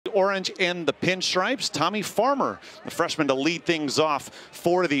orange and the pinstripes. Tommy Farmer, the freshman, to lead things off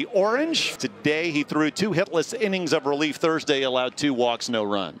for the orange. Today he threw 2 hitless innings of relief. Thursday allowed 2 walks, no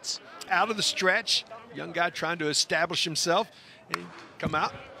runs. Out of the stretch, young guy trying to establish himself and come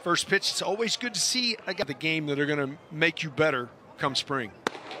out. First pitch, it's always good to see the game that are going to make you better come spring.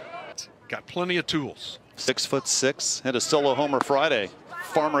 Got plenty of tools. 6'6", hit a solo homer Friday.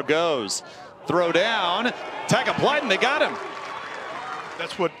 Farmer goes, throw down, tag applied, and they got him.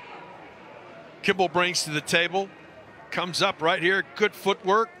 That's what Kimball brings to the table. Comes up right here, good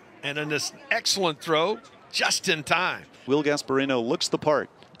footwork, and an excellent throw just in time. Will Gasparino looks the part.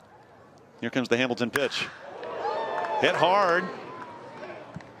 Here comes the Hamilton pitch. Hit hard.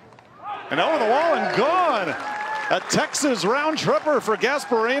 And over the wall and gone. A Texas round tripper for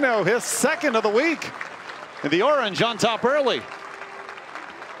Gasparino, his second of the week. And the orange on top early.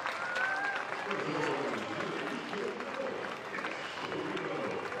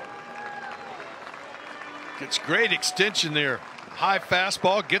 Gets great extension there. High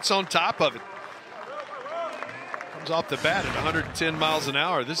fastball, gets on top of it. Comes off the bat at 110 miles an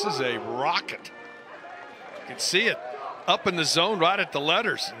hour. This is a rocket. You can see it up in the zone right at the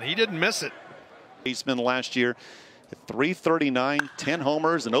letters, and he didn't miss it. Baseman last year at 339, 10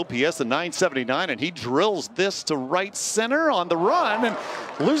 homers, and OPS at 979, and he drills this to right center on the run, and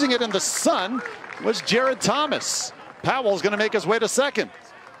losing it in the sun was Jared Thomas. Powell's going to make his way to second.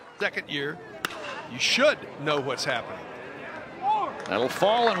 Second year, you should know what's happening. That'll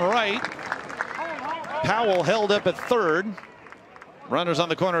fall and right. Powell held up at third. Runners on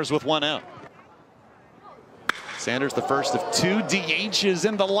the corners with 1 out. Sanders, the first of 2 DHs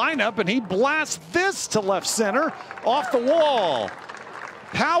in the lineup, and he blasts this to left center off the wall.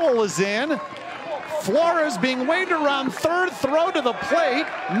 Powell is in. Flores being waved around third, throw to the plate,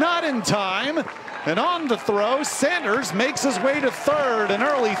 not in time. And on the throw, Sanders makes his way to third, an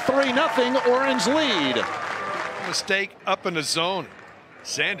early 3-0 Orange lead. Mistake up in the zone.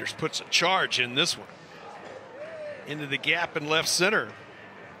 Sanders puts a charge in this one. Into the gap in left center.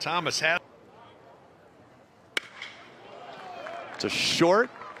 Thomas has. To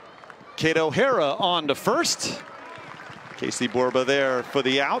short. Cato O'Hara on to first. Casey Borba there for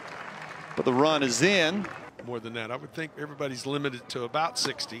the out, but the run is in. More than that, I would think everybody's limited to about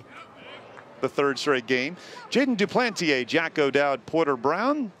 60. The third straight game. Jaden Duplantier, Jack O'Dowd, Porter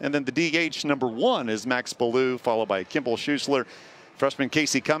Brown, and then the DH number 1 is Max Ballou, followed by Kimball Schuessler, freshman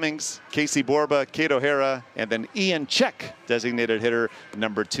Casey Cummings, Casey Borba, Cato O'Hara, and then Ian Check, designated hitter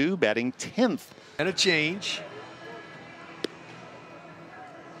number 2, batting 10th. And a change.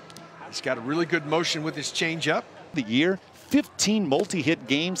 He's got a really good motion with his changeup. The year, 15 multi-hit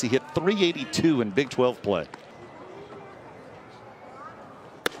games. He hit 382 in Big 12 play.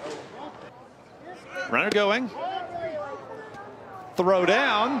 Runner going. Throw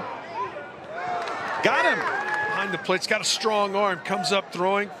down. Got him. Behind the plate. He's got a strong arm. Comes up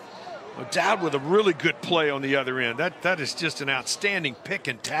throwing. O'Dowd with a really good play on the other end. That is just an outstanding pick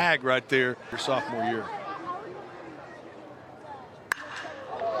and tag right there for sophomore year.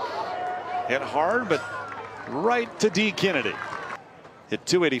 Hit hard, but right to D. Kennedy. Hit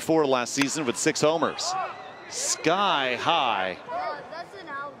 284 last season with 6 homers. Sky high.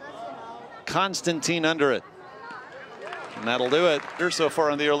 Constantine under it. And that'll do it. Here so far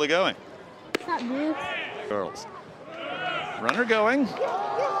in the early going. Girls. Runner going.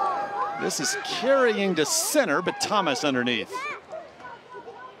 This is carrying to center, but Thomas underneath.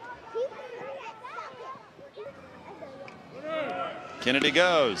 Kennedy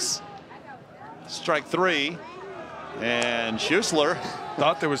goes. Strike 3. And Schuessler.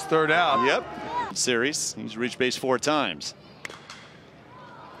 Thought there was third out. Yep. Series. He's reached base 4 times.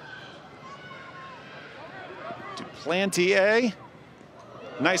 Duplantier.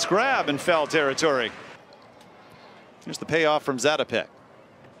 Nice grab in foul territory. Here's the payoff from Zatopek.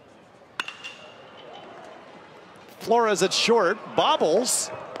 Flores at short, bobbles.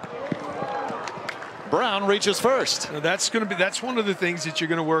 Brown reaches first. Now that's one of the things that you're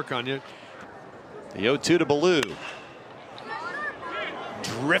going to work on. The 0-2 to Ballou.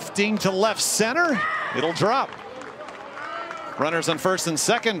 Drifting to left center. It'll drop. Runners on first and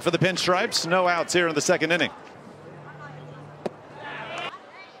second for the Pinstripes. No outs here in the second inning.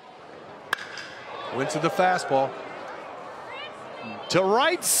 Went to the fastball. To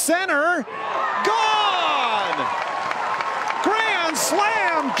right center. Gone! Grand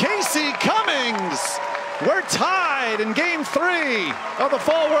slam, Casey Cummings. We're tied in game 3 of the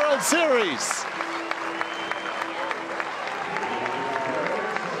Fall World Series.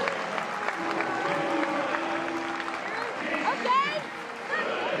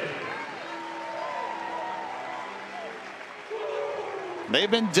 They've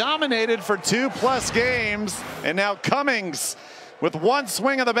been dominated for 2+ games, and now Cummings, with one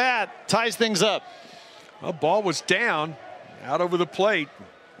swing of the bat, ties things up. Well, ball was down, out over the plate.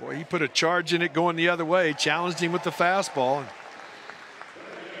 Boy, he put a charge in it going the other way, challenged him with the fastball.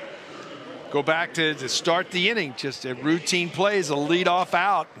 Go back to start the inning, just a routine play as a leadoff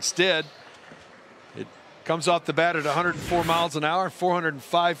out. Instead, it comes off the bat at 104 miles an hour,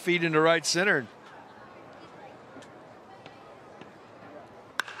 405 feet into right center.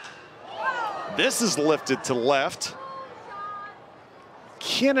 This is lifted to left.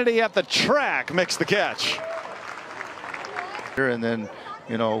 Kennedy at the track makes the catch. And then,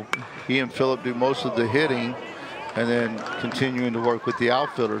 you know, he and Phillip do most of the hitting and then continuing to work with the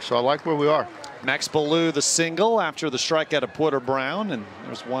outfielder. So I like where we are. Max Ballou the single after the strikeout of Porter Brown, and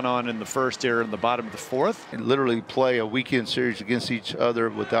there's one on in the first here in the bottom of the fourth. And literally play a weekend series against each other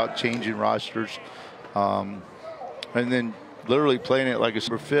without changing rosters. And then literally playing it like it's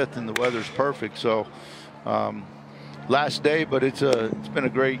for fifth and the weather's perfect. So last day, but it's been a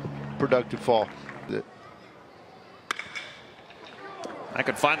great productive fall. I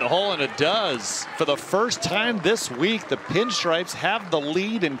could find the hole, and it does. For the first time this week, the Pinstripes have the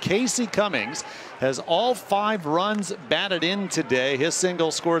lead, and Casey Cummings has all 5 runs batted in today. His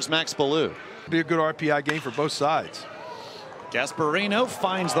single scores Max Ballou. Be a good RPI game for both sides. Gasparino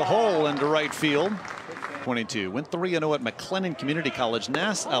finds the hole into right field. 22 went 3-0 at McLennan Community College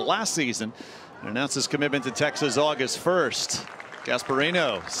last season and announced his commitment to Texas August 1st.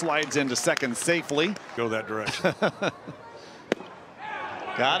 Gasparino slides into second safely. Go that direction.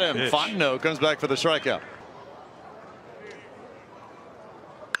 Got him. Pitch. Fontenot comes back for the strikeout.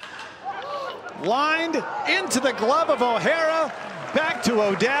 Lined into the glove of O'Hara. Back to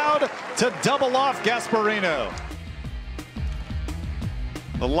O'Dowd to double off Gasparino.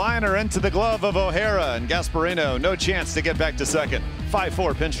 The liner into the glove of O'Hara, and Gasparino no chance to get back to second.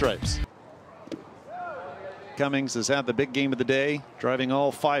 5-4 Pinstripes. Cummings has had the big game of the day, driving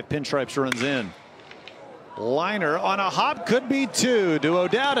all 5 Pinstripes runs in. Liner on a hop, could be 2 to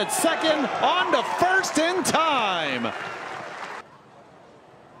O'Dowd at second, on to first in time.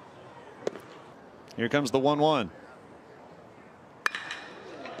 Here comes the 1-1.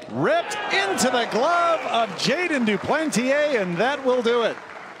 Ripped into the glove of Jaden Duplantier, and that will do it.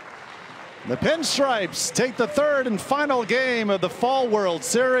 The Pinstripes take the 3rd and final game of the Fall World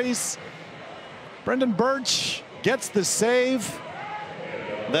Series. Brendan Birch gets the save.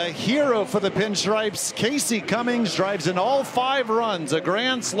 The hero for the Pinstripes, Casey Cummings, drives in all 5 runs, a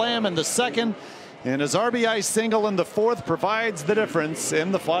grand slam in the second, and his RBI single in the fourth provides the difference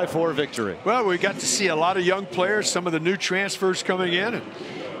in the 5-4 victory. Well, we got to see a lot of young players, some of the new transfers coming in, and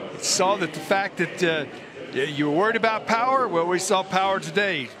saw that the fact that you were worried about power. Well, we saw power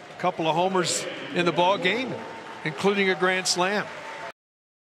today. A couple of homers in the ball game, including a grand slam.